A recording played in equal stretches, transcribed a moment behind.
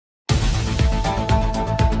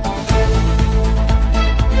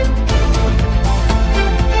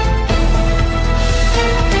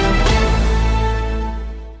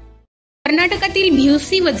कर्नाटकातील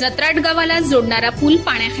भिवसी व जत्राट गावाला जोडणारा पूल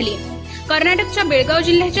पाण्याखाली। कर्नाटकच्या बेळगाव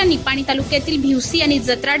जिल्ह्याच्या निपाणी तालुक्यातील भिवसी आणि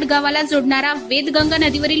जत्राट गावाला जोडणारा वेदगंगा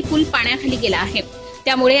नदीवरील पूल पाण्याखाली गेला आहे।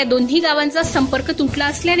 त्यामुळे या दोन्ही गावांचा संपर्क तुटला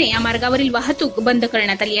असल्याने या मार्गावरील वाहतूक बंद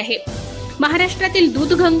करण्यात आली आहे। महाराष्ट्रातील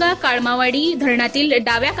दूधगंगा काळमावाडी धरणातील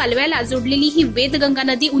डाव्या कालव्याला जोडलेली ही वेदगंगा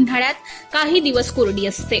नदी उन्हाळ्यात काही दिवस कोरडी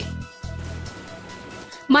असते।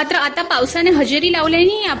 मात्र आता पावसाने हजेरी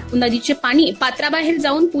लावल्याने या नदीचे पाणी पात्राबाहेर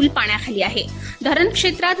जाऊन पूल पाण्याखाली आहे। धरण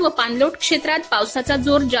क्षेत्रात व पाणलोट क्षेत्रात पावसाचा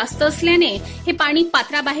जोर जास्त असल्याने हे पाणी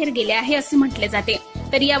पात्राबाहेर गेले आहे असे म्हटले जाते।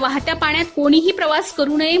 तरी या वाहत्या पाण्यात कोणीही प्रवास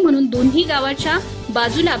करू नये म्हणून दोन्ही गावाच्या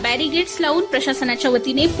बाजूला बॅरिगेड्स लावून प्रशासनाच्या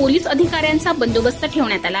वतीने पोलीस अधिकाऱ्यांचा बंदोबस्त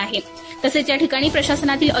ठेवण्यात आला आहे। तसेच या ठिकाणी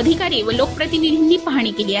प्रशासनातील अधिकारी व लोकप्रतिनिधींनी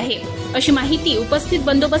पाहणी केली आहे, अशी माहिती उपस्थित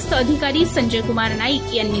बंदोबस्त अधिकारी संजय कुमार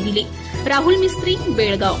नाईक यांनी दिली। राहुल मिस्त्री,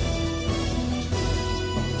 बेळगाव।